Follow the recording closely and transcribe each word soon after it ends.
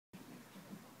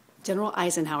General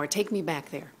Eisenhower, take me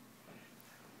back there.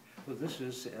 Well, this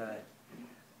is,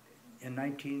 in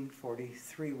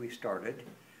 1943 we started.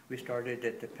 We started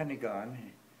at the Pentagon,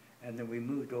 and then we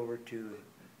moved over to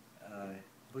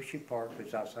Bushy Park, which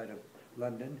is outside of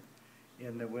London,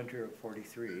 in the winter of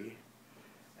 '43.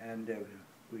 And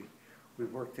we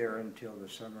worked there until the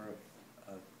summer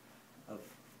of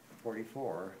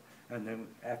 '44. And then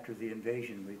after the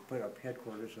invasion, we put up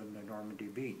headquarters on the Normandy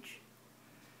Beach.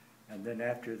 And then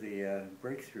after the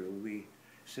breakthrough, we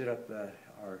set up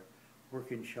our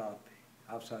working shop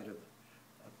outside of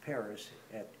Paris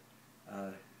at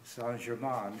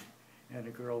Saint-Germain and a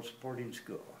girls' boarding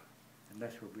school. And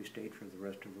that's where we stayed for the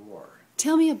rest of the war.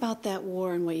 Tell me about that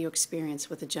war and what you experienced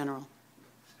with the general.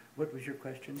 What was your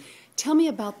question? Tell me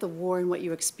about the war and what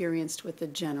you experienced with the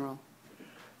general.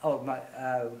 Oh,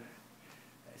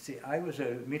 see, I was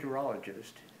a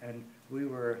meteorologist, and we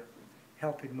were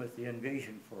helping with the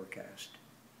invasion forecast.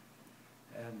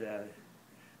 And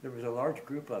there was a large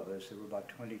group of us. There were about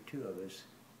 22 of us.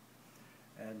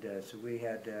 And so we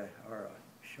had our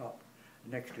shop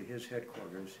next to his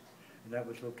headquarters, and that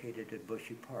was located at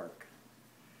Bushy Park.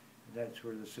 And that's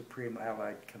where the Supreme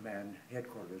Allied Command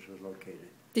headquarters was located.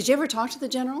 Did you ever talk to the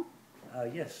general?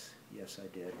 Yes, I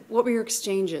did. What were your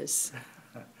exchanges?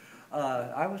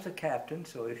 I was the captain,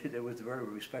 so it was a very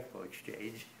respectful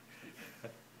exchange.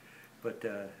 But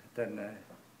then it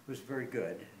was very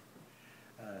good.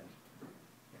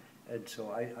 And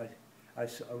so I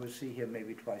would see him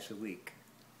maybe twice a week.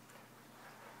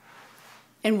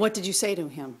 And what did you say to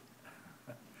him?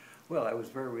 Well, I was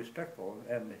very respectful,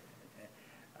 and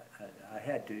I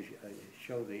had to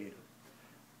show the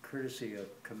courtesy of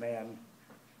command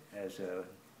as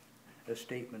a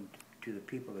statement to the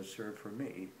people that served for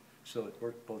me, so it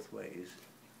worked both ways.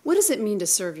 What does it mean to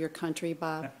serve your country,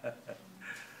 Bob?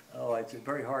 Oh, it's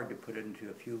very hard to put it into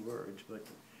a few words, but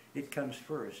it comes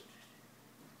first,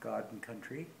 God and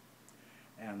country,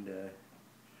 and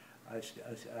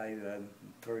I'm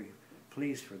very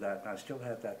pleased for that, and I still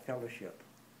have that fellowship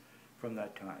from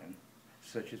that time,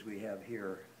 such as we have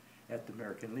here at the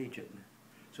American Legion.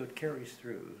 So it carries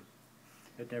through.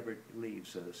 It never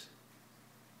leaves us.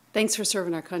 Thanks for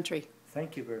serving our country.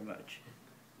 Thank you very much.